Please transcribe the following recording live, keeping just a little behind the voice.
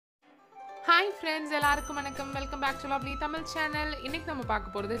Hi friends, எல்லாருக்கும் வணக்கம். Welcome back to Lovely Tamil channel. இன்னைக்கு நம்ம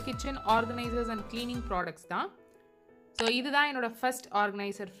பார்க்க போறது kitchen organizers and cleaning products தான். So இதுதான் என்னோட first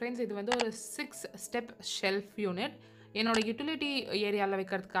organizer friends. இது வந்து ஒரு 6 step shelf unit. என்னோட utility ஏரியால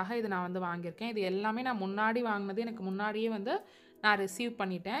வைக்கிறதுக்காக இது நான் வந்து வாங்கியிருக்கேன். இது எல்லாமே நான் முன்னாடி வாங்குனது எனக்கு முன்னாடியே வந்து நான் ரிசீவ்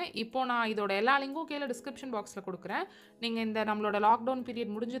பண்ணிட்டேன். இப்போ நான் இதோட எல்லா லிங்க்கும் கீழே டிஸ்கிரிப்ஷன் பாக்ஸில் கொடுக்குறேன். நீங்கள் இந்த நம்மளோட லாக்டவுன்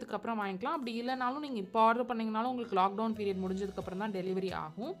பீரியட் முடிஞ்சதுக்கப்புறம் வாங்கிக்கலாம். அப்படி இல்லைனாலும் நீங்கள் இப்போ ஆர்டர் பண்ணிங்கனாலும் உங்களுக்கு லாக்டவுன் பீரியட் முடிஞ்சதுக்கப்புறம் தான் டெலிவரி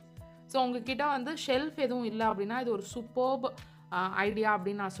ஆகும். ஸோ உங்ககிட்ட வந்து ஷெல்ஃப் எதுவும் இல்லை அப்படின்னா இது ஒரு சூப்பர்ப் ஐடியா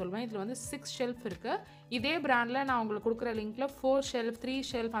அப்படின்னு நான் சொல்வேன். இதில் வந்து 6 ஷெல்ஃப் இருக்குது. இதே பிராண்டில் நான் உங்களுக்கு கொடுக்குற லிங்க்கில் 4 ஷெல்ஃப் 3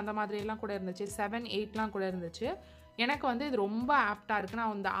 ஷெல்ஃப் அந்த மாதிரிலாம் கூட இருந்துச்சு, 7 8லாம் கூட இருந்துச்சு. எனக்கு வந்து இது ரொம்ப ஆப்டாக இருக்குது.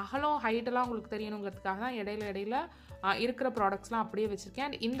 நான் இந்த அகலம் ஹைட்டெல்லாம் உங்களுக்கு தெரியணுங்கிறதுக்காக தான் இடையில இருக்கிற ப்ராடக்ட்ஸ்லாம் அப்படியே வச்சுருக்கேன்.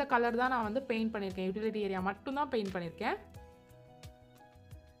 அண்ட் இந்த கலர் தான் நான் வந்து பெயிண்ட் பண்ணியிருக்கேன். யூட்டிலிட்டி ஏரியா மட்டும்தான் பெயிண்ட் பண்ணியிருக்கேன்.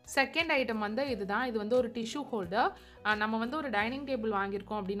 செகண்ட் ஐட்டம் வந்து இதுதான். இது வந்து ஒரு டிஷ்யூ ஹோல்டர். நம்ம வந்து ஒரு டைனிங் டேபிள்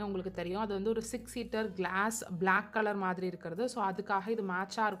வாங்கியிருக்கோம் அப்படின்னு உங்களுக்கு தெரியும். அது வந்து ஒரு 6 சீட்டர் கிளாஸ் பிளாக் கலர் மாதிரி இருக்கிறது. ஸோ அதுக்காக இது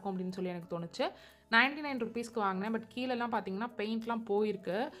மேட்சாக இருக்கும் அப்படின்னு சொல்லி எனக்கு தோணுச்சு. 99 ருபீஸ்க்கு வாங்கினேன். பட் கீழெல்லாம் பார்த்தீங்கன்னா பெயிண்ட்லாம்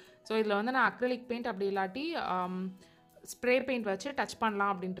போயிருக்கு. ஸோ இதில் வந்து நான் அக்ரிலிக் பெயிண்ட் அப்படி இல்லாட்டி ஸ்ப்ரே பெயிண்ட் வச்சு டச் பண்ணலாம்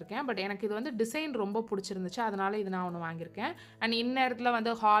அப்படின்ட்டு இருக்கேன். பட் எனக்கு இது வந்து டிசைன் ரொம்ப பிடிச்சிருந்துச்சு, அதனால இது நான் ஒன்று வாங்கியிருக்கேன். அண்ட் இந்நேரத்தில்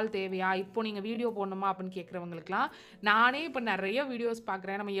வந்து ஹால் தேவையா, இப்போ நீங்கள் வீடியோ போடணுமா அப்படின்னு கேட்குறவங்களுக்குலாம் நானே இப்போ நிறைய வீடியோஸ்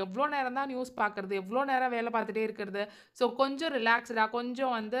பார்க்குறேன். நம்ம எவ்வளோ நேரம் தான் நியூஸ் பார்க்குறது, எவ்வளோ நேரம் வேலை பார்த்துட்டே இருக்கிறது. ஸோ கொஞ்சம் ரிலாக்ஸ்டாக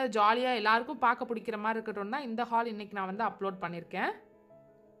கொஞ்சம் வந்து ஜாலியாக எல்லாருக்கும் பார்க்க பிடிக்கிற மாதிரி இருக்கட்டும்னா இந்த ஹால் இன்றைக்கி நான் வந்து அப்லோட் பண்ணியிருக்கேன்.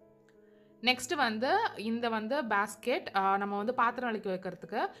 நெக்ஸ்ட்டு வந்து இந்த வந்து பேஸ்கெட் நம்ம வந்து பாத்திரம் விளக்கி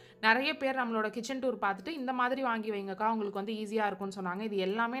வைக்கிறதுக்கு நிறைய பேர் நம்மளோட கிச்சன் டூர் பார்த்துட்டு இந்த மாதிரி வாங்கி வைங்கக்கா உங்களுக்கு வந்து ஈஸியாக இருக்கும்னு சொன்னாங்க. இது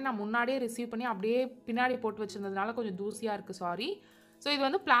எல்லாமே நான் முன்னாடியே ரிசீவ் பண்ணி அப்படியே பின்னாடி போட்டு வச்சுருந்ததுனால கொஞ்சம் தூசியாக இருக்குது, சாரி. ஸோ இது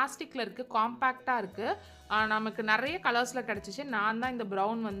வந்து பிளாஸ்டிக்கில் இருக்குது, காம்பேக்டாக இருக்குது. நமக்கு நிறைய கலர்ஸில் கிடச்சிச்சு. நான் தான் இந்த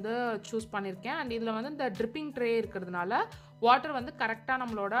ப்ரௌன் வந்து சூஸ் பண்ணியிருக்கேன். அண்ட் இதில் வந்து இந்த ட்ரிப்பிங் ட்ரே இருக்கிறதுனால வாட்டர் வந்து கரெக்டாக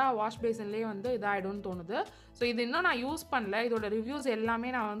நம்மளோட வாஷ் பேசின்லேயே வந்து இதாகிடும்னு தோணுது. ஸோ இது இன்னும் நான் யூஸ் பண்ணல. இதோட ரிவ்யூஸ் எல்லாமே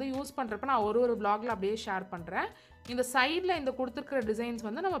நான் வந்து யூஸ் பண்ணுறப்ப நான் ஒரு வ்ளாகில் அப்படியே ஷேர் பண்ணுறேன். இந்த சைடில் இந்த கொடுத்துருக்கிற டிசைன்ஸ்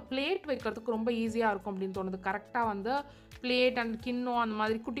வந்து நம்ம பிளேட் வைக்கிறதுக்கு ரொம்ப ஈஸியாக இருக்கும் அப்படின்னு தோணுது. கரெக்டாக வந்து பிளேட் அண்ட் கிண்ணம் அந்த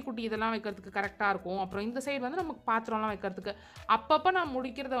மாதிரி குட்டி குட்டி இதெல்லாம் வைக்கிறதுக்கு கரெக்டாக இருக்கும். அப்புறம் இந்த சைடு வந்து நமக்கு பாத்திரம்லாம் வைக்கிறதுக்கு அப்பப்போ நான்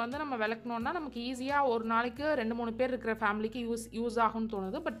முடிக்கிறத வந்து நம்ம விளக்கணுன்னா நமக்கு ஈஸியாக ஒரு நாளைக்கு 2-3 பேர் இருக்கிற ஃபேமிலிக்கு யூஸ் ஆகும்னு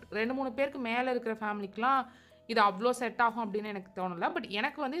தோணுது. பட் 2-3 பேருக்கு மேலே இருக்கிற ஃபேமிலிக்கெலாம் இது அவ்வளோ செட் ஆகும் அப்படின்னு எனக்கு தோணலை. பட்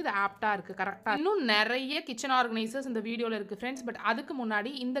எனக்கு வந்து இது ஆப்டாக இருக்குது, கரெக்டாக. இன்னும் நிறைய கிச்சன் ஆர்கனைசர்ஸ் இந்த வீடியோவில் இருக்குது ஃப்ரெண்ட்ஸ். பட் அதுக்கு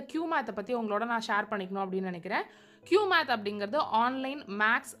முன்னாடி இந்த QMath பற்றி உங்களோட நான் ஷேர் பண்ணிக்கணும் அப்படின்னு நினைக்கிறேன். QMath அப்படிங்கிறது ஆன்லைன்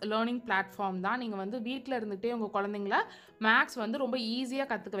மேக்ஸ் லேர்னிங் பிளாட்ஃபார்ம் தான். நீங்கள் வந்து வீட்டில் இருந்துகிட்டே உங்கள் குழந்தைங்கள மேக்ஸ் வந்து ரொம்ப ஈஸியாக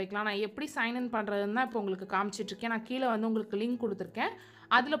கற்றுக்க வைக்கலாம். நான் எப்படி சைன்இன் பண்ணுறதுன்னு தான் இப்போ உங்களுக்கு காமிச்சிட்ருக்கேன். நான் கீழே வந்து உங்களுக்கு லிங்க் கொடுத்துருக்கேன்.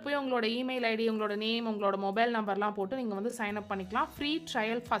 அதில் போய் உங்களோட இமெயில் ஐடி, உங்களோட நேம், உங்களோட மொபைல் நம்பர்லாம் போட்டு நீங்கள் வந்து சைன் அப் பண்ணிக்கலாம். ஃப்ரீ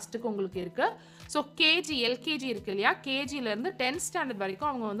ட்ரையல் ஃபஸ்ட்டுக்கு உங்களுக்கு இருக்குது. ஸோ எல்கேஜி இருக்குது இல்லையா, கேஜிலேருந்து 10th ஸ்டாண்டர்ட் வரைக்கும்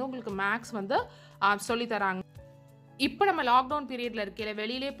அவங்க வந்து உங்களுக்கு மேக்ஸ் வந்து சொல்லித்தராங்க. இப்போ நம்ம லாக்டவுன் பீரியடில் இருக்கையில்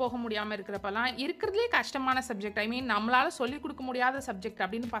வெளியிலே போக முடியாமல் இருக்கிறப்பெல்லாம் இருக்கிறதுலே கஷ்டமான சப்ஜெக்ட், ஐ மீன் நம்மளால் சொல்லிக் கொடுக்க முடியாத சப்ஜெக்ட்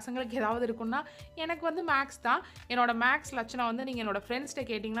அப்படின்னு பசங்களுக்கு ஏதாவது இருக்குன்னா எனக்கு வந்து மேக்ஸ் தான். என்னோட மேக்ஸ் லட்சணம் வந்து நீங்கள் என்னோட ஃப்ரெண்ட்ஸ்கிட்ட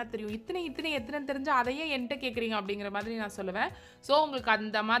கேட்டிங்கன்னா தெரியும். எத்தனை தெரிஞ்சு அதையே என்கிட்ட கேட்குறீங்க அப்படிங்கிற மாதிரி நான் சொல்லுவேன். ஸோ உங்களுக்கு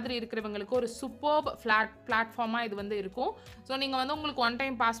அந்த மாதிரி இருக்கிறவங்களுக்கு ஒரு சூப்பர்ப் பிளாட்ஃபார்மாக இது வந்து இருக்கும். ஸோ நீங்கள் வந்து உங்களுக்கு 1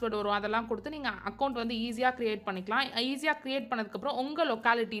 டைம் பாஸ்வேர்டு வரும், அதெல்லாம் கொடுத்து நீங்கள் அக்கௌண்ட் வந்து ஈஸியாக க்ரியேட் பண்ணிக்கலாம். ஈஸியாக க்ரியேட் பண்ணதுக்கப்புறம் உங்கள்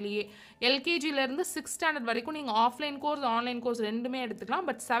லொக்காலிட்டிலேயே எல்கேஜிலேருந்து 6th ஸ்டாண்டர்ட் வரைக்கும் நீங்கள் ஆஃப்லைன் கோர்ஸ் ஆன்லைன் கோர்ஸ் ரெண்டுமே எடுத்துக்கலாம்.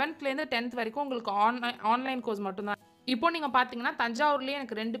 பட் 7th-லேருந்து 10th வரைக்கும் உங்களுக்கு ஆன்லைன் கோர்ஸ் மட்டும்தான். இப்போ நீங்கள் பார்த்தீங்கன்னா தஞ்சாவூர்லேயே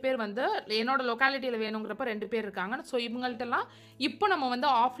எனக்கு 2 பேர் வந்து என்னோட லொக்காலிட்டியில் வேணுங்கிறப்ப 2 பேர் இருக்காங்க. ஸோ இவங்கள்ட்டலாம் இப்போ நம்ம வந்து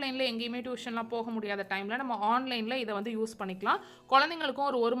ஆஃப்லைனில் எங்கேயுமே டியூஷன்லாம் போக முடியாத டைமில் நம்ம ஆன்லைனில் இதை வந்து யூஸ் பண்ணிக்கலாம். குழந்தைங்களுக்கும்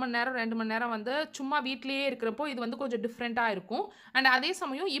ஒரு 1 மணி நேரம் 2 மணி நேரம் வந்து சும்மா வீட்லேயே இருக்கிறப்போ இது வந்து கொஞ்சம் டிஃப்ரெண்ட்டாக இருக்கும். அண்ட் அதே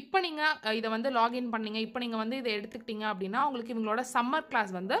சமயம் இப்போ நீங்கள் இதை வந்து லாகின் பண்ணீங்க, இப்போ நீங்கள் வந்து இதை எடுத்துக்கிட்டீங்க அப்படின்னா உங்களுக்கு இவங்களோட சம்மர்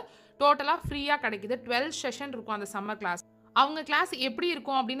கிளாஸ் வந்து டோட்டலாக ஃப்ரீயாக கிடைக்குது. 12 செஷன் இருக்கும் அந்த சம்மர் கிளாஸ். அவங்க கிளாஸ் எப்படி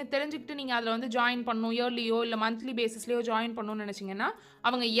இருக்கும் அப்படின்னு தெரிஞ்சுக்கிட்டு நீங்கள் அதில் வந்து ஜாயின் பண்ணணும், இயர்லியோ இல்லை மந்த்லி பேசிஸ்லையோ ஜாயின் பண்ணணும்னு நினச்சிங்கன்னா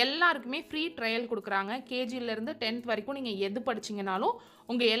அவங்க எல்லாருக்குமே ஃப்ரீ ட்ரையல் கொடுக்குறாங்க. கேஜிலேருந்து 10th வரைக்கும் நீங்கள் எது படிச்சிங்கனாலும்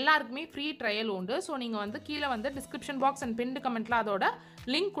உங்கள் எல்லாருக்குமே ஃப்ரீ ட்ரையல் உண்டு. ஸோ நீங்கள் வந்து கீழே வந்து டிஸ்கிரிப்ஷன் பாக்ஸ் அண்ட் பின்டு கமெண்ட்டில் அதோட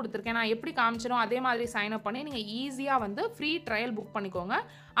லிங்க் கொடுத்துருக்கேன். நான் எப்படி காமிச்சனோ அதே மாதிரி சைன் அப் பண்ணி நீங்கள் ஈஸியாக வந்து ஃப்ரீ ட்ரையல் புக் பண்ணிக்கோங்க.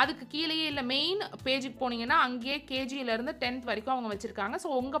 அதுக்கு கீழேயே இல்லை மெயின் பேஜுக்கு போனீங்கன்னா அங்கேயே கேஜிலேருந்து 10th வரைக்கும் அவங்க வச்சுருக்காங்க.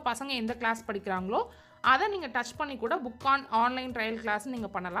 ஸோ உங்கள் பசங்க எந்த கிளாஸ் படிக்கிறாங்களோ அதை நீங்கள் டச் பண்ணி கூட புக் ஆன்லைன் ட்ரையல் கிளாஸ்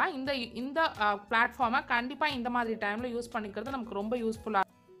நீங்கள் பண்ணலாம். இந்த பிளாட்ஃபார்மை கண்டிப்பாக இந்த மாதிரி டைமில் யூஸ் பண்ணிக்கிறது நமக்கு ரொம்ப யூஸ்ஃபுல்லாக.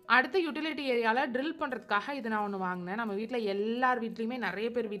 அடுத்த யூட்டிலிட்டி ஏரியாவில் ட்ரில் பண்ணுறதுக்காக இது நான் ஒன்று வாங்கினேன். நம்ம வீட்டில் எல்லார் வீட்லேயுமே நிறைய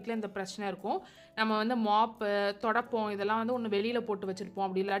பேர் வீட்டில் இந்த பிரச்சனை இருக்கும். நம்ம வந்து மாப்பு தொடப்போம் இதெல்லாம் வந்து ஒன்று வெளியில் போட்டு வச்சுருப்போம்,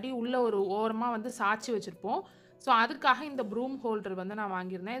 அப்படி இல்லாட்டி உள்ள ஒரு ஓரமாக வந்து சாய்ச்சி வச்சுருப்போம். ஸோ அதுக்காக இந்த ப்ரூம் ஹோல்டர் வந்து நான்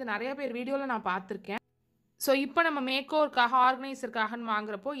வாங்கியிருந்தேன். இது நிறைய பேர் வீடியோவில் நான் பார்த்துருக்கேன். ஸோ இப்போ நம்ம மேக்கோவருக்காக ஆர்கனைசருக்காகன்னு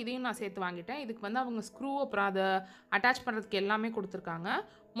வாங்குறப்போ இதையும் நான் சேர்த்து வாங்கிட்டேன். இதுக்கு வந்து அவங்க ஸ்க்ரூ அப்புறம் அதை அட்டாச் பண்ணுறதுக்கு எல்லாமே கொடுத்துருக்காங்க.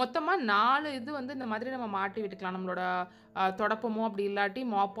 மொத்தமாக 4 இது வந்து இந்த மாதிரி நம்ம மாட்டி விட்டுக்கலாம். நம்மளோட தொடப்பமோ அப்படி இல்லாட்டி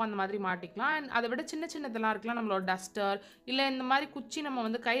மாப்போ அந்த மாதிரி மாட்டிக்கலாம். அண்ட் அதை விட சின்ன சின்னதெல்லாம் இருக்கலாம். நம்மளோட டஸ்டர் இல்லை இந்த மாதிரி குச்சி நம்ம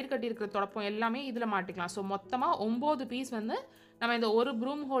வந்து கயிறு கட்டி இருக்கிற தொடப்பம் எல்லாமே இதில் மாட்டிக்கலாம். ஸோ மொத்தமாக 9 பீஸ் வந்து நம்ம இந்த ஒரு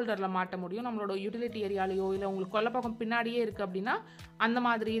ப்ரூம் ஹோல்டரில் மாட்ட முடியும். நம்மளோட யூட்டிலிட்டி ஏரியாலேயோ இல்லை உங்களுக்கு கொல்லைப்பக்கம் பின்னாடியே இருக்குது அப்படின்னா அந்த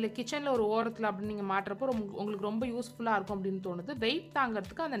மாதிரி, இல்லை கிச்சனில் ஒரு ஓரத்தில் அப்படின்னு நீங்கள் மாட்டுறப்போ உங்களுக்கு ரொம்ப யூஸ்ஃபுல்லாக இருக்கும் அப்படின்னு தோணுது. வெயிட்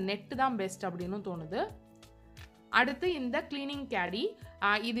தாங்கிறதுக்கு அந்த நெட்டு தான் பெஸ்ட் அப்படின்னு தோணுது. அடுத்து இந்த கிளீனிங் கேடி,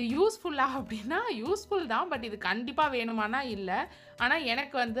 இது யூஸ்ஃபுல்லாக அப்படின்னா யூஸ்ஃபுல் தான், பட் இது கண்டிப்பாக வேணுமானா இல்லை. ஆனால்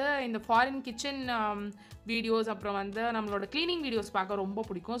எனக்கு வந்து இந்த ஃபாரின் கிச்சன் வீடியோஸ் அப்புறம் வந்து நம்மளோட க்ளீனிங் வீடியோஸ் பார்க்க ரொம்ப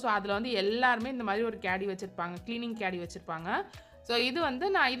பிடிக்கும். ஸோ அதில் வந்து எல்லாருமே இந்த மாதிரி ஒரு கேடி வச்சுருப்பாங்க, க்ளீனிங் கேடி வச்சுருப்பாங்க. ஸோ இது வந்து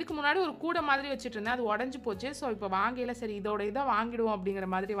நான் இதுக்கு முன்னாடி ஒரு கூடை மாதிரி வச்சுட்டு இருந்தேன், அது உடஞ்சி போச்சு. ஸோ இப்போ வாங்கல, சரி இதோட இதை வாங்கிடுவோம் அப்படிங்கிற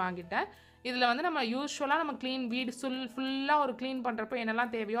மாதிரி வாங்கிட்டேன். இதில் வந்து நம்ம யூஸ்வலாக நம்ம வீடு ஃபுல்லாக ஒரு க்ளீன் பண்ணுறப்போ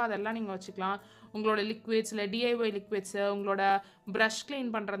என்னெல்லாம் தேவையோ அதெல்லாம் நீங்கள் வச்சுக்கலாம். உங்களோட லிக்விட்ஸ் இல்லை டிஐஒய் லிக்விட்ஸு, உங்களோட ப்ரஷ்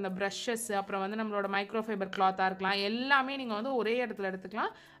க்ளீன் பண்ணுற அந்த ப்ரஷஸ், அப்புறம் வந்து நம்மளோட மைக்ரோஃபைபர் கிளாத்தாக இருக்கலாம், எல்லாமே நீங்கள் வந்து ஒரே இடத்துல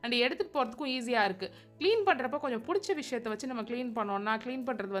எடுத்துக்கலாம். அண்ட் எடுத்துகிட்டு போகிறதுக்கும் ஈஸியாக இருக்குது. க்ளீன் பண்ணுறப்போ கொஞ்சம் பிடிச்ச விஷயத்தை வச்சு நம்ம க்ளீன் பண்ணோன்னா க்ளீன்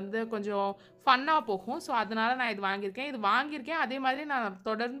பண்ணுறது வந்து கொஞ்சம் ஃபன்னாக போகும். ஸோ அதனால நான் இது வாங்கியிருக்கேன். அதே மாதிரி நான்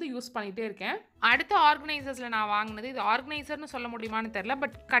தொடர்ந்து யூஸ் பண்ணிகிட்டே இருக்கேன். அடுத்த ஆர்கனைசர்ஸில் நான் வாங்கினது, இது ஆர்கனைசர்னு சொல்ல முடியுமான்னு தெரில,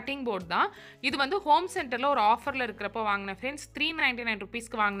 பட் கட்டிங் போர்டு தான். இது வந்து ஹோம் சென்டரில் ஒரு ஆஃபரில் இருக்கிறப்போ வாங்கினேன் ஃப்ரெண்ட்ஸ். 399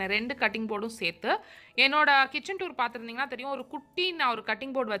 ருபீஸ்க்கு வாங்கினேன் 2 கட்டிங் போர்டும் சேர்த்து. என்னோட கிச்சன் டூர் பார்த்துருந்தீங்கன்னா தெரியும், ஒரு குட்டி நான் ஒரு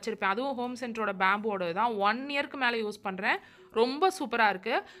கட்டிங் போர்டு வச்சுருப்பேன். அதுவும் ஹோம் சென்டரோட பேம்போர்டு தான். 1 இயருக்கு மேலே யூஸ் பண்ணுறேன். ரொம்ப சூப்பராக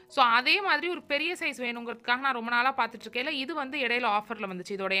இருக்குது. ஸோ அதே மாதிரி ஒரு பெரிய சைஸ் வேணுங்கிறதுக்காக நான் ரொம்ப நாளாக பார்த்துட்ருக்கேன். இல்லை இது வந்து இடையில ஆஃபரில்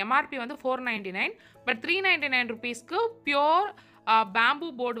வந்துச்சு. இதோட எம்ஆர்பி வந்து 499, பட் 399 ருபீஸ்க்கு பியோர் பேம்பு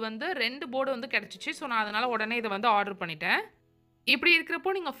போர்டு வந்து 2 போர்டு வந்து கிடச்சிச்சு. ஸோ நான் அதனால் உடனே இதை வந்து ஆர்டர் பண்ணிட்டேன். இப்படி இருக்கிறப்போ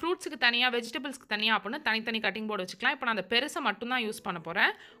நீங்கள் ஃப்ரூட்ஸுக்கு தனியாக, வெஜிடபிள்ஸ்க்கு தனியாக அப்படின்னு தனித்தனி கட்டிங் போர்டு வச்சுக்கலாம். இப்போ நான் அந்த பெருசை மட்டும் தான் யூஸ் பண்ண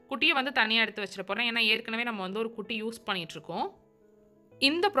போகிறேன். குட்டியை வந்து தனியாக எடுத்து வச்சிட போகிறேன். ஏன்னா ஏற்கனவே நம்ம வந்து ஒரு குட்டி யூஸ் பண்ணிகிட்ருக்கோம்.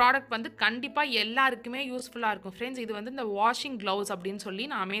 இந்த ப்ராடக்ட் வந்து கண்டிப்பாக எல்லாருக்குமே யூஸ்ஃபுல்லாக இருக்கும் ஃப்ரெண்ட்ஸ். இது வந்து இந்த வாஷிங் க்ளவுஸ் அப்படின்னு சொல்லி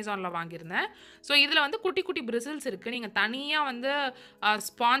நான் அமேசானில் வாங்கியிருந்தேன். ஸோ இதில் வந்து குட்டி குட்டி பிரிசில்ஸ் இருக்குது. நீங்கள் தனியாக வந்து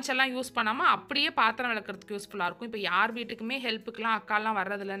ஸ்பாஞ்ச் எல்லாம் யூஸ் பண்ணாமல் அப்படியே பாத்திரம் விளக்குறதுக்கு யூஸ்ஃபுல்லாக இருக்கும். இப்போ யார் வீட்டுக்குமே ஹெல்ப்புக்கெலாம் அக்காலாம்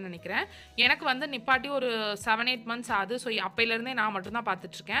வர்றதில்லைன்னு நினைக்கிறேன். எனக்கு வந்து நிப்பாட்டி ஒரு 7-8 மந்த்ஸ் ஆகுது. ஸோ அப்போலேருந்தே நான் மட்டும்தான்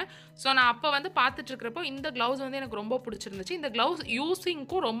பார்த்துட்ருக்கேன். ஸோ நான் அப்போ வந்து பார்த்துட்ருக்கிறப்போ இந்த க்ளவுஸ் வந்து எனக்கு ரொம்ப பிடிச்சிருந்துச்சு. இந்த க்ளவுஸ்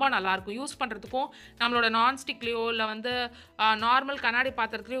யூஸிங்க்கும் ரொம்ப நல்லாயிருக்கும். யூஸ் பண்ணுறதுக்கும் நம்மளோட நான்ஸ்டிக்லேயோ இல்லை வந்து நார்மல் கண்ணாடி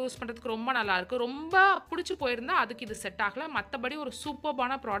பாத்திரத்துலேயே யூஸ் பண்ணுறதுக்கு ரொம்ப நல்லாயிருக்கு. ரொம்ப பிடிச்சி போயிருந்தா அதுக்கு இது செட் ஆகலை. மற்றபடி ஒரு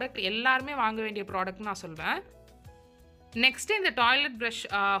சூப்பர்பான ப்ராடக்ட், எல்லாருமே வாங்க வேண்டிய ப்ராடக்ட்னு நான் சொல்வேன். நெக்ஸ்ட்டு இந்த toilet brush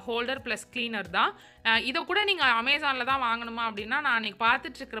holder plus cleaner தான். இதை கூட நீங்கள் அமேசானில் தான் வாங்கணுமா அப்படின்னா, நான் அன்றைக்கி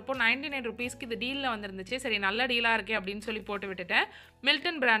பார்த்துட்ருக்கிறப்போ 99 ருபீஸ்க்கு இது டீலில் வந்துருந்துச்சு. சரி நல்ல டீலாக இருக்கே அப்படின்னு சொல்லி போட்டு விட்டுட்டேன்.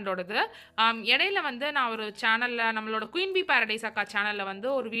 மில்டன் பிராண்டோடது. இடையில வந்து நான் ஒரு சேனலில், நம்மளோட குயின் பி பாரடைஸ் அக்கா சேனலில் வந்து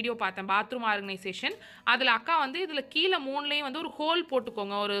ஒரு வீடியோ பார்த்தேன், பாத்ரூம் ஆர்கனைசேஷன். அதில் அக்கா வந்து இதில் கீழே 3லேயும் வந்து ஒரு ஹோல்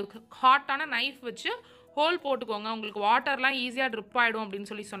போட்டுக்கோங்க, ஒரு ஹாட்டான நைஃப் வச்சு ஹோல் போட்டுக்கோங்க, உங்களுக்கு வாட்டர்லாம் ஈஸியாக ட்ரிப் ஆகிடும் அப்படின்னு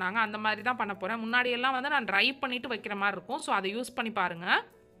சொல்லி சொன்னாங்க. அந்த மாதிரி தான் பண்ண போகிறேன். முன்னாடியெல்லாம் வந்து நான் ட்ரை பண்ணிவிட்டு வைக்கிற மாதிரி இருக்கும். ஸோ அதை யூஸ் பண்ணி பாருங்கள்.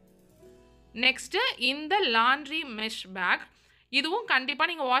 நெக்ஸ்ட்டு இந்த லாண்ட்ரி மெஷ் பேக். இதுவும் கண்டிப்பாக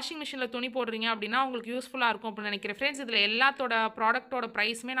நீங்கள் வாஷிங் மிஷினில் துணி போடுறீங்க அப்படின்னா உங்களுக்கு யூஸ்ஃபுல்லாக இருக்கும் அப்படின்னு நினைக்கிறேன் ஃப்ரெண்ட்ஸ். இதில் எல்லாத்தோட ப்ராடக்ட்டோட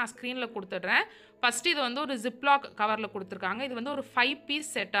ப்ரைஸுமே நான் ஸ்க்ரீனில் கொடுத்துட்றேன். ஃபஸ்ட்டு இது வந்து ஒரு ஜிப்லாக் கவரில் கொடுத்துருக்காங்க. இது வந்து ஒரு 5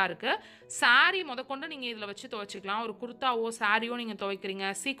 பீஸ் செட்டாக இருக்குது. சாரீ முதற்கொண்டு நீங்கள் இதில் வச்சு துவைச்சிக்கலாம். ஒரு குர்த்தாவோ சாரியோ நீங்கள் துவைக்கிறீங்க,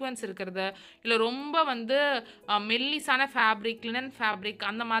 சீக்வன்ஸ் இருக்கிறது, இல்லை ரொம்ப வந்து மெல்லிசான ஃபேப்ரிக், லினன் ஃபேப்ரிக்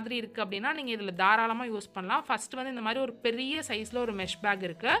அந்த மாதிரி இருக்குது அப்படின்னா நீங்கள் இதில் தாராளமாக யூஸ் பண்ணலாம். ஃபஸ்ட்டு வந்து இந்த மாதிரி ஒரு பெரிய சைஸில் ஒரு மெஷ் பேக்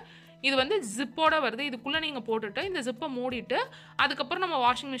இருக்குது. இது வந்து ஜிப்போட வருது. இதுக்குள்ளே நீங்கள் போட்டுட்டு இந்த ஜிப்பை மூடிட்டு அதுக்கப்புறம் நம்ம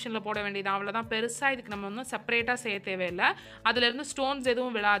வாஷிங் மிஷினில் போட வேண்டியது அவ்வளோதான். பெருசாக இதுக்கு நம்ம வந்து செப்பரேட்டாக செய்ய தேவையில்லை. அதுலேருந்து ஸ்டோன்ஸ்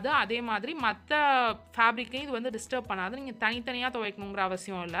எதுவும் விழாது. அதே மாதிரி மற்ற ஃபேப்ரிக்கையும் இது வந்து டிஸ்டர்ப் பண்ணாது. நீங்கள் தனித்தனியாக துவைக்கணுங்கிற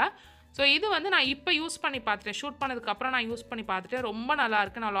அவசியம் இல்லை. ஸோ இது வந்து நான் இப்போ யூஸ் பண்ணி பார்த்துட்டேன். ஷூட் பண்ணதுக்கப்புறம் நான் யூஸ் பண்ணி பார்த்துட்டேன். ரொம்ப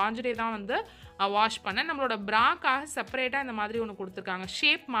நல்லாயிருக்கு. நான் லாண்ட்ரி தான் வந்து வாஷ் பண்ணேன். நம்மளோட ப்ராக்காக செப்பரேட்டாக இந்த மாதிரி ஒன்று கொடுத்துருக்காங்க,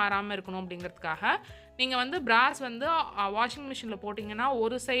 ஷேப் மாறாமல் இருக்கணும் அப்படிங்கிறதுக்காக. நீங்கள் வந்து ப்ராஸ் வந்து வாஷிங் மிஷினில் போட்டிங்கன்னா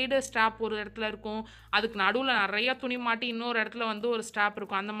ஒரு சைடு ஸ்ட்ராப் ஒரு இடத்துல இருக்கும், அதுக்கு நடுவில் நிறையா துணி மாட்டி இன்னொரு இடத்துல வந்து ஒரு ஸ்ட்ராப்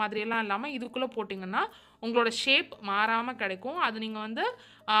இருக்கும். அந்த மாதிரியெல்லாம் இல்லாமல் இதுக்குள்ளே போட்டிங்கன்னா உங்களோட ஷேப் மாறாமல் கிடைக்கும். அது நீங்கள் வந்து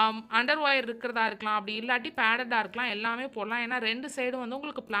அண்டர் ஒயர் இருக்கிறதா இருக்கலாம், அப்படி இல்லாட்டி பேடடாக இருக்கலாம், எல்லாமே போடலாம். ஏன்னா 2 சைடும் வந்து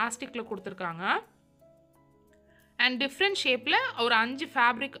உங்களுக்கு பிளாஸ்டிக்கில் கொடுத்துருக்காங்க. அண்ட் டிஃப்ரெண்ட் ஷேப்பில் ஒரு 5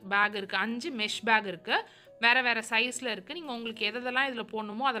 ஃபேப்ரிக் பேக் இருக்குது, 5 மெஷ் பேக் இருக்குது, வேறு வேறு சைஸில் இருக்குது. நீங்கள் உங்களுக்கு எதெல்லாம் இதில்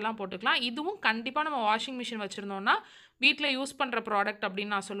போடணுமோ அதெல்லாம் போட்டுக்கலாம். இதுவும் கண்டிப்பாக நம்ம வாஷிங் மிஷின் வச்சுருந்தோன்னா வீட்டில் யூஸ் பண்ணுற ப்ராடக்ட்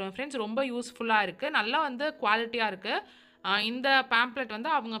அப்படின்னு நான் சொல்லுவேன் ஃப்ரெண்ட்ஸ். ரொம்ப யூஸ்ஃபுல்லாக இருக்குது, நல்லா வந்து குவாலிட்டியாக இருக்குது. இந்த பேம்ப்ளெட்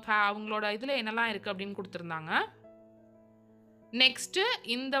வந்து அவங்களோட இதில் என்னெல்லாம் இருக்குது அப்படின்னு கொடுத்துருந்தாங்க. நெக்ஸ்ட்டு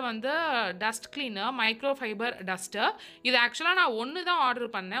இந்த வந்து dust cleaner micro fibre Duster. இது ஆக்சுவலா நான் 1 தான்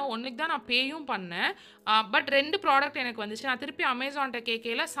ஆர்டர் பண்ணேன். 1க்கு தான் நான் பேயும் பண்ணேன். பட் 2 ப்ராடக்ட் எனக்கு வந்துச்சு. நான் திருப்பி அமேசான்ட்ட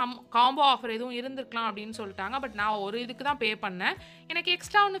கேட்கையில காம்போ ஆஃபர் எதுவும் இருந்திருக்கலாம் அப்படின்னு சொல்லிட்டாங்க. பட் நான் ஒரு இதுக்கு தான் பே பண்ணேன். எனக்கு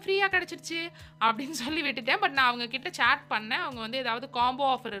எக்ஸ்ட்ரா ஒண்ணு ஃப்ரீயா கிடைச்சிருச்சு அப்படின்னு சொல்லி விட்டுட்டேன். பட் நான் அவங்க கிட்ட சாட் பண்ணேன். அவங்க வந்து ஏதாவது காம்போ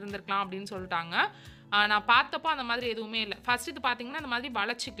ஆஃபர் இருந்திருக்கலாம் அப்படின்னு சொல்லிட்டாங்க. நான் பார்த்தப்போ அந்த மாதிரி எதுவுமே இல்ல. ஃபர்ஸ்ட் இது பார்த்தீங்கன்னா, இந்த மாதிரி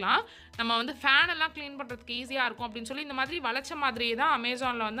வளைச்சுக்கலாம். நம்ம வந்து ஃபேன் எல்லாம் கிளீன் பண்ணுறதுக்கு ஈஸியாக இருக்கும் அப்படின்னு சொல்லி இந்த மாதிரி வளைச்ச மாதிரியே தான்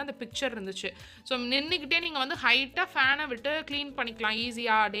அமேசானில் வந்து அந்த பிக்சர் இருந்துச்சு. ஸோ நின்றுக்கிட்டே நீங்கள் வந்து ஹைட்டாக ஃபேனை விட்டு க்ளீன் பண்ணிக்கலாம்,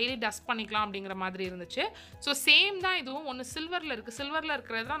 ஈஸியாக டெய்லி டஸ்ட் பண்ணிக்கலாம் அப்படிங்கிற மாதிரி இருந்துச்சு. ஸோ சேம் தான் இதுவும். ஒன்று சில்வரில் இருக்குது. சில்வரில்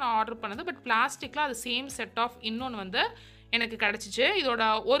இருக்கிறது தான் நான் ஆர்டர் பண்ணது. பட் பிளாஸ்டிக்கில் அது சேம் செட் ஆஃப் இன்னொன்று வந்து எனக்கு கிடச்சிச்சு. இதோட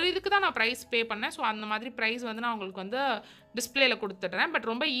ஒரு இதுக்கு தான் நான் ப்ரைஸ் பே பண்ணேன். ஸோ அந்த மாதிரி ப்ரைஸ் வந்து நான் உங்களுக்கு வந்து டிஸ்பிளேல கொடுத்துட்றேன். பட்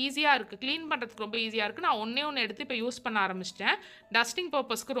ரொம்ப ஈஸியாக இருக்குது, க்ளீன் பண்ணுறதுக்கு ரொம்ப ஈஸியாக இருக்குது. நான் ஒன்று எடுத்து இப்போ யூஸ் பண்ண ஆரம்பிச்சிட்டேன். டஸ்டிங்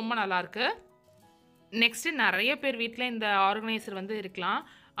பர்பஸ்க்கு ரொம்ப நல்லாயிருக்கு. நெக்ஸ்ட்டு நிறைய பேர் வீட்டில் இந்த ஆர்கனைசர் வந்து இருக்கலாம்.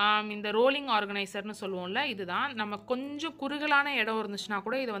 இந்த ரோலிங் ஆர்கனைசர்னு சொல்லுவோம்ல, இதுதான். நம்ம கொஞ்சம் குறுகலான இடம் இருந்துச்சுன்னா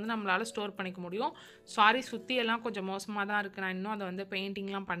கூட இதை வந்து நம்மளால் ஸ்டோர் பண்ணிக்க முடியும். சாரி, சுற்றியெல்லாம் கொஞ்சம் மோசமாக தான் இருக்குது. நான் இன்னும் அதை வந்து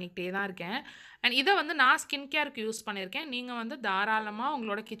பெயிண்டிங்லாம் பண்ணிக்கிட்டே தான் இருக்கேன். அண்ட் இதை வந்து நான் ஸ்கின் கேருக்கு யூஸ் பண்ணியிருக்கேன். நீங்கள் வந்து தாராளமாக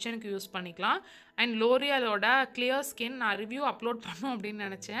உங்களோட கிச்சனுக்கு யூஸ் பண்ணிக்கலாம். அண்ட் லோரியலோட கிளியர் ஸ்கின் நான் ரிவ்யூ அப்லோட் பண்ணணும் அப்படின்னு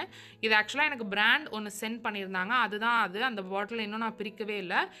நினச்சேன். இது ஆக்சுவலாக எனக்கு பிராண்ட் ஒன்று சென்ட் பண்ணியிருந்தாங்க. அதுதான் அது. அந்த பாட்டில் இன்னும் நான் பிரிக்கவே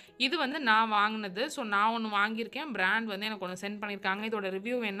இல்லை. இது வந்து நான் வாங்கினது. ஸோ நான் ஒன்று வாங்கியிருக்கேன். பிராண்ட் வந்து எனக்கு ஒன்று சென்ட் பண்ணியிருக்காங்க. இதோட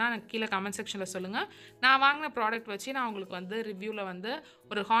ரிவ்யூ வேணா எனக்கு கீழே கமெண்ட் செக்ஷனில் சொல்லுங்கள். நான் வாங்கின ப்ராடக்ட் வச்சு நான் உங்களுக்கு வந்து ரிவ்யூவில் வந்து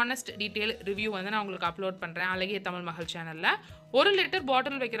ஒரு ஹானஸ்ட் டீட்டெயில் ரிவ்யூ வந்து நான் உங்களுக்கு அப்லோட் பண்ணுறேன் அழகிய தமிழ் மகள் சேனலில். 1 லிட்டர்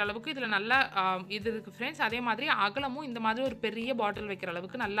பாட்டில் வைக்கிற அளவுக்கு இதில் நல்ல இது இருக்குது ஃப்ரெண்ட்ஸ். அதே மாதிரி அகலமும் இந்த மாதிரி ஒரு பெரிய பாட்டில் வைக்கிற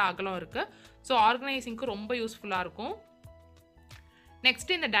அளவுக்கு நல்ல அகலம் இருக்குது. ஸோ ஆர்கனைசிங்க்கு ரொம்ப யூஸ்ஃபுல்லாக இருக்கும்.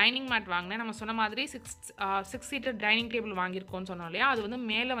 நெக்ஸ்ட்டு இந்த டைனிங் மேட் வாங்கினேன். நம்ம சொன்ன மாதிரி 6 சீட்டர் டைனிங் டேபிள் வாங்கியிருக்கோன்னு சொன்னோம் இல்லையா, அது வந்து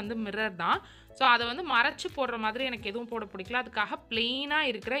மேலே வந்து மிரர் தான். ஸோ அதை வந்து மறைச்சு போடுற மாதிரி எனக்கு எதுவும் போட பிடிக்கல. அதுக்காக பிளெயினாக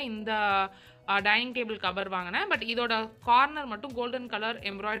இருக்கிற இந்த டைனிங் டேபிள் கவர் வாங்கினேன். பட் இதோட கார்னர் மட்டும் கோல்டன் கலர்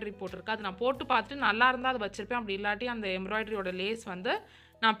எம்ப்ராய்டரி போட்டிருக்கு. அது நான் போட்டு பார்த்துட்டு நல்லா இருந்தால் அதை வச்சுருப்பேன். அப்படி இல்லாட்டி அந்த எம்ப்ராய்டரியோட லேஸ் வந்து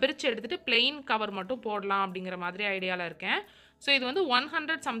நான் பிரித்து எடுத்துகிட்டு பிளெயின் கவர் மட்டும் போடலாம் அப்படிங்கிற மாதிரி ஐடியாவில் இருக்கேன். ஸோ இது வந்து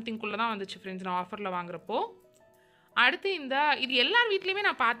 100 சம்திங்குள்ளே தான் வந்துச்சு ஃப்ரெண்ட்ஸ் நான் ஆஃபரில் வாங்குறப்போ. அடுத்து இது எல்லார் வீட்லேயுமே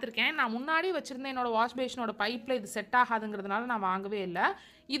நான் பார்த்துருக்கேன். நான் முன்னாடி வச்சுருந்தேன் என்னோடய வாஷ் பேஷனோட பைப்பில் இது செட் ஆகாதுங்கிறதுனால நான் வாங்கவே இல்லை.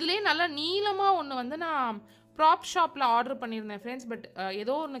 இதுலேயே நல்லா நீளமாக ஒன்று வந்து நான் ப்ராப் ஷாப்பில் ஆர்டர் பண்ணியிருந்தேன் ஃப்ரெண்ட்ஸ். பட்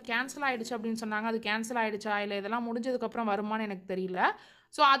ஏதோ ஒன்று கேன்சல் ஆகிடுச்சு அப்படின்னு சொன்னாங்க. அது கேன்சல் ஆகிடுச்சா இல்லை இதெல்லாம் முடிஞ்சதுக்கப்புறம் வருமானு எனக்கு தெரியல.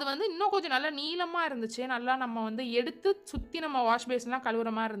 ஸோ அது வந்து இன்னும் கொஞ்சம் நல்லா நீளமாக இருந்துச்சு. நல்லா நம்ம வந்து எடுத்து சுற்றி நம்ம வாஷ் பேஸ்லாம்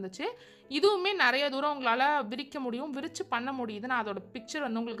கழுவுற மாதிரி இருந்துச்சு. இதுவுமே நிறைய தூரம் உங்களால் விரிக்க முடியும், விரித்து பண்ண முடியுது. நான் அதோட பிக்சர்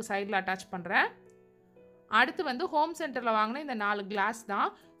வந்து உங்களுக்கு சைடில் அட்டாச் பண்ணுறேன். அடுத்து வந்து ஹோம் சென்டரில் வாங்கின இந்த 4 கிளாஸ் தான்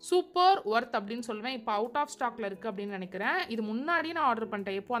சூப்பர் ஒர்த் அப்படின்னு சொல்லுவேன். இப்போ அவுட் ஆஃப் ஸ்டாக்ல இருக்குது அப்படின்னு நினைக்கிறேன். இது முன்னாடியே நான் ஆர்டர்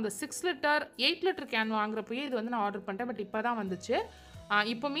பண்ணிட்டேன். இப்போ அந்த 6 லிட்டர் 8 லிட்டர் கேன் வாங்குறப்பயே இது வந்து நான் ஆர்டர் பண்ணிட்டேன். பட் இப்போ தான் வந்துச்சு.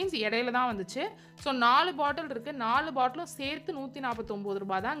 இப்போ மீன்ஸ் இடையில தான் வந்துச்சு. ஸோ 4 பாட்டில் இருக்குது. 4 பாட்டிலும் சேர்த்து 149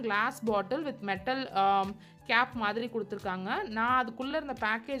 ரூபா தான். Glass bottle with metal cap மாதிரி கொடுத்துருக்காங்க. நான் அதுக்குள்ளே இருந்த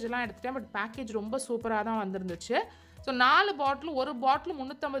பேக்கேஜெலாம் எடுத்துட்டேன். பட் பேக்கேஜ் ரொம்ப சூப்பராக தான் வந்துருந்துச்சு. ஸோ 4 பாட்டில், ஒரு பாட்டில்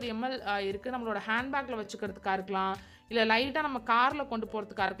 350 ml இருக்குது. நம்மளோட ஹேண்ட்பேக்கில் வச்சுக்கிறதுக்காக இருக்கலாம், இல்லை லைட்டாக நம்ம காரில் கொண்டு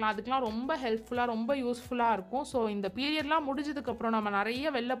போகிறதுக்காக இருக்கலாம். அதுக்கெலாம் ரொம்ப ஹெல்ப்ஃபுல்லாக, ரொம்ப யூஸ்ஃபுல்லாக இருக்கும். ஸோ இந்த பீரியட்லாம் முடிஞ்சதுக்கப்புறம் நம்ம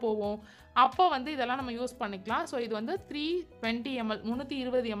நிறைய வெளில போவோம், அப்போ வந்து இதெல்லாம் நம்ம யூஸ் பண்ணிக்கலாம். ஸோ இது வந்து 320 ml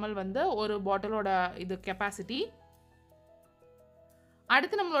 320 ml வந்து ஒரு பாட்டிலோட இது கெப்பாசிட்டி.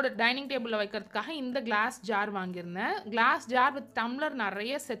 அடுத்து நம்மளோட டைனிங் டேபிளில் வைக்கிறதுக்காக இந்த கிளாஸ் ஜார் வாங்கியிருந்தேன். கிளாஸ் ஜார் வித் டம்ளர்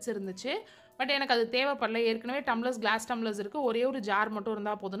நிறைய செட்ஸ் இருந்துச்சு. பட் எனக்கு அது தேவைப்படல. ஏற்கனவே கிளாஸ் டம்ளர்ஸ் இருக்குது. ஒரே ஒரு ஜார் மட்டும்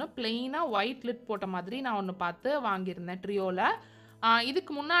இருந்தால் போதும்னு பிளெயினாக ஒயிட் லிட் போட்ட மாதிரி நான் ஒன்று பார்த்து வாங்கியிருந்தேன் ட்ரியோவில்.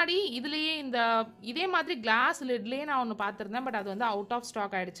 இதுக்கு முன்னாடி இதுலேயே இதே மாதிரி கிளாஸ் லிட்லேயே நான் ஒன்று பார்த்துருந்தேன். பட் அது வந்து அவுட் ஆஃப்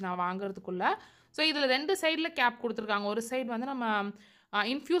ஸ்டாக் ஆகிடுச்சு நான் வாங்குறதுக்குள்ளே. ஸோ இதில் 2 சைடில் கேப் கொடுத்துருக்காங்க. ஒரு சைடு வந்து நம்ம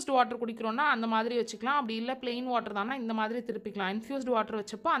இன்ஃப்யூஸ்டு வாட்டர் குடிக்கிறோன்னா அந்த மாதிரி வச்சுக்கலாம். அப்படி இல்லை பிளெயின் வாட்டர் தானா இந்த மாதிரி திருப்பிக்கலாம். இன்ஃப்யூஸ்டு வாட்டர்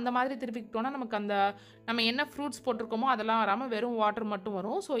வச்சப்போ அந்த மாதிரி திருப்பிக்கிட்டோன்னா நமக்கு நம்ம என்ன ஃப்ரூட்ஸ் போட்டிருக்கோமோ அதெல்லாம் வராமல் வெறும் வாட்டர் மட்டும்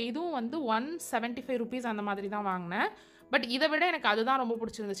வரும். ஸோ இதுவும் வந்து 175 rupees அந்த மாதிரி தான் வாங்கினேன். பட் இதை விட எனக்கு அதுதான் ரொம்ப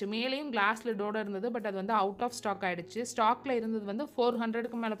பிடிச்சிருந்துச்சு. மேலேயும் கிளாஸ் லிட்டோடு இருந்தது. பட் அது வந்து அவுட் ஆஃப் ஸ்டாக் ஆகிடுச்சு. ஸ்டாக்கில் இருந்தது வந்து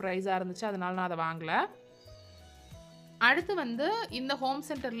 400க்கு மேலே ப்ரைஸாக இருந்துச்சு. அதனால நான் அதை வாங்கலை. அடுத்து வந்து இந்த ஹோம்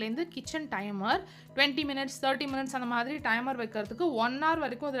சென்டர்லேருந்து கிச்சன் டைமர் 20 minutes 30 minutes அந்த மாதிரி டைமர் வைக்கிறதுக்கு 1 hour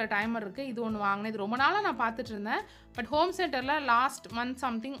வரைக்கும் இதில் டைமர் இருக்குது. இது ஒன்று வாங்கினேன். இது ரொம்ப நாளாக நான் பார்த்துட்டு இருந்தேன். பட் ஹோம் சென்டரில் லாஸ்ட் மந்த்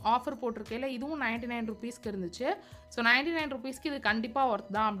சம்திங் ஆஃபர் போட்டிருக்கையில் இதுவும் 99 rupeesக்கு இருந்துச்சு. ஸோ 99 rupeesக்கு இது கண்டிப்பாக ஒர்த்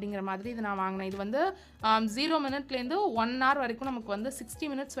தான் அப்படிங்கிற மாதிரி இது நான் வாங்கினேன். இது வந்து 0 minutesலேருந்து 1 hour வரைக்கும் நமக்கு வந்து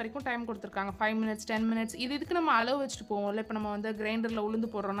 60 minutes வரைக்கும் டைம் கொடுத்துருக்காங்க. 5 minutes 10 minutes இதுக்கு நம்ம அளவு வச்சுட்டு போவோம்ல. இப்போ நம்ம வந்து கிரைண்டரில் உளுந்து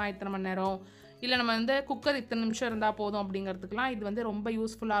போடுறோன்னா இத்தனை மணி நேரம், இல்லை நம்ம வந்து குக்கர் இத்தனை நிமிஷம் இருந்தால் போதும் அப்படிங்கிறதுக்குலாம் இது வந்து ரொம்ப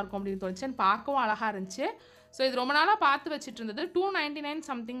யூஸ்ஃபுல்லாக இருக்கும் அப்படின்னு தோணுச்சு. பார்க்கவும் அழகாக இருந்துச்சு. ஸோ இது ரொம்ப நாளாக பார்த்து வச்சுட்டு இருந்தது. 299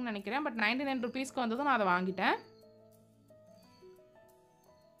 சம்திங் நினைக்கிறேன். பட் 99 ருபீஸ்க்கு வந்ததும் நான் அதை வாங்கிட்டேன்.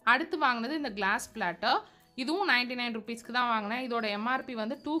 அடுத்து வாங்கினது இந்த கிளாஸ் பிளாட்டர். இதுவும் 99 ருபீஸ்க்கு தான் வாங்கினேன். இதோட எம்ஆர்பி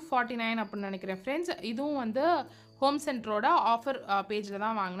வந்து 249 அப்படின்னு நினைக்கிறேன் ஃப்ரெண்ட்ஸ். இதுவும் வந்து ஹோம் சென்டரோட ஆஃபர் பேஜில்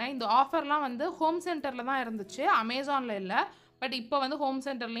தான் வாங்கினேன். இந்த ஆஃபர்லாம் வந்து ஹோம் சென்டரில் தான் இருந்துச்சு, அமேசானில் இல்லை. பட் இப்போ வந்து ஹோம்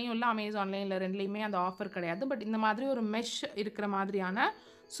சென்டர்லேயும் இல்லை, அமேசான்லேயும் இல்லை, ரெண்டுலேயுமே அந்த ஆஃபர் கிடையாது. பட் இந்த மாதிரி ஒரு மெஷ் இருக்கிற மாதிரியான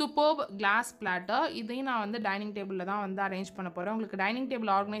சூப்பர்ப் கிளாஸ் பிளாட்டர், இதையும் நான் வந்து டைனிங் டேபிளில் தான் வந்து அரேஞ்ச் பண்ண போகிறேன். உங்களுக்கு டைனிங்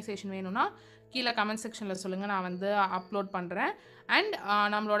டேபிள் ஆர்கனைசேஷன் வேணும்னா கீழே கமெண்ட் செக்ஷனில் சொல்லுங்கள், நான் வந்து அப்லோட் பண்ணுறேன். அண்ட்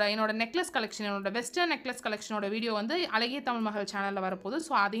என்னோட நெக்லஸ் கலெக்ஷன், என்னோட வெஸ்டர்ன் நெக்லஸ் கலெக்ஷனோட வீடியோ வந்து அழகிய தமிழ் மகள் சேனலில் வரப்போகுது.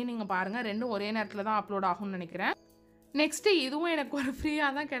 ஸோ அதையும் நீங்கள் பாருங்கள். ரெண்டும் ஒரே நேரத்தில் தான் அப்லோட் ஆகும்னு நினைக்கிறேன். நெக்ஸ்ட்டு இதுவும் எனக்கு ஒரு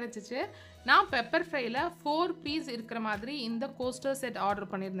ஃப்ரீயாக தான் கிடச்சிச்சு. நான் பெப்பர் ஃப்ரையில் 4 பீஸ் இருக்கிற மாதிரி இந்த கோஸ்டர் செட்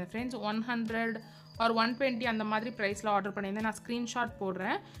ஆர்டர் பண்ணியிருந்தேன் ஃப்ரெண்ட்ஸ். 100 ஒரு 120 அந்த மாதிரி ப்ரைஸில் ஆர்டர் பண்ணியிருந்தேன். நான் ஸ்க்ரீன்ஷாட்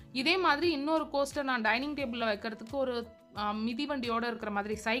போடுறேன். இதே மாதிரி இன்னொரு கோஸ்டர் நான் டைனிங் டேபிளில் வைக்கிறதுக்கு ஒரு மிதிவண்டியோடு இருக்கிற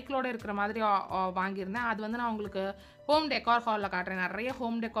மாதிரி, சைக்கிளோடு இருக்கிற மாதிரி வாங்கியிருந்தேன். அது வந்து நான் உங்களுக்கு ஹோம் டெக்கார் ஹாலில் காட்டுறேன். நிறைய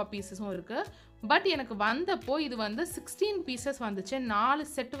ஹோம் டெக்கார் பீஸஸும் இருக்குது. பட் எனக்கு வந்தப்போ இது வந்து 16 பீசஸ் வந்துச்சு. 4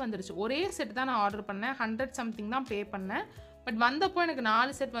 செட்டு வந்துடுச்சு. ஒரே செட் தான் நான் ஆர்டர் பண்ணேன். 100 சம்திங் தான் பே பண்ணேன். பட் வந்தப்போ எனக்கு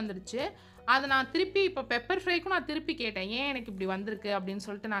 4 செட் வந்துடுச்சு. அதை நான் திருப்பி இப்போ பெப்பர் ஃப்ரைக்கும் நான் திருப்பி கேட்டேன், ஏன் எனக்கு இப்படி வந்திருக்கு அப்படின்னு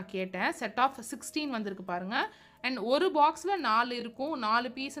சொல்லிட்டு நான் கேட்டேன். செட் ஆஃப் 16 வந்திருக்கு பாருங்கள். அண்ட் ஒரு பாக்ஸில் 4 இருக்கும். 4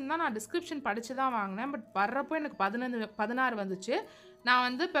 பீஸுன்னு தான் நான் டிஸ்கிரிப்ஷன் படித்து தான் வாங்கினேன். பட் வர்றப்போ எனக்கு 16 வந்துச்சு. நான்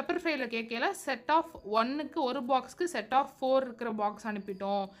வந்து பெப்பர் ஃப்ரையில் கேட்கல, செட் ஆஃப் 1க்கு ஒரு பாக்ஸ்க்கு செட் ஆஃப் 4 இருக்கிற பாக்ஸ்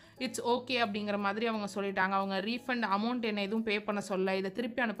அனுப்பிட்டோம், இட்ஸ் ஓகே அப்படிங்கிற மாதிரி அவங்க சொல்லிட்டாங்க. அவங்க ரீஃபண்ட் அமௌண்ட் என்ன எதுவும் பே பண்ண சொல்ல, இதை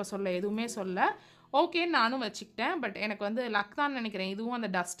திருப்பி அனுப்ப சொல்ல, எதுவுமே சொல்ல. ஓகேன்னு நானும் வச்சுக்கிட்டேன். பட் எனக்கு வந்து லக் தான் நினைக்கிறேன், இதுவும்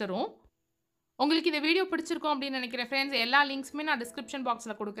அந்த டஸ்டரும். உங்களுக்கு இந்த வீடியோ பிடிச்சிருக்கும் அப்படின்னு நினைக்கிறேன் ஃப்ரெண்ட்ஸ். எல்லா லிங்க்ஸுமே நான் டிஸ்கிரிப்ஷன்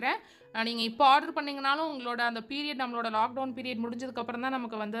பாக்ஸில் கொடுக்குறேன். நீங்கள் இப்போ ஆர்டர் பண்ணிங்கனாலும் உங்களோட அந்த பீரியட், நம்மளோட லாக்டவுன் பீரியட் முடிஞ்சதுக்கப்புறம் தான்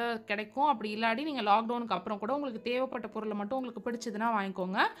நமக்கு வந்து கிடைக்கும். அப்படி இல்லாட்டி நீங்கள் லாக்டவுனுக்கு அப்புறம் கூட உங்களுக்கு தேவைப்பட்ட பொருளை மட்டும் உங்களுக்கு பிடிச்சதுன்னா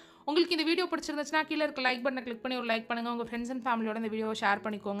வாங்கிக்கோங்க. உங்களுக்கு இந்த வீடியோ பிடிச்சிருந்துச்சுன்னா கீழே இருக்க லைக் பட்டனை கிளிக் பண்ணி ஒரு லைக் பண்ணுங்கள். உங்கள் ஃப்ரெண்ட்ஸ் அண்ட் ஃபேமிலியோட இந்த வீடியோவை ஷேர்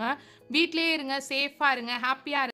பண்ணிக்கோங்க. வீட்டிலே இருங்க, சேஃபாக இருங்க, ஹாப்பியாக இருங்க.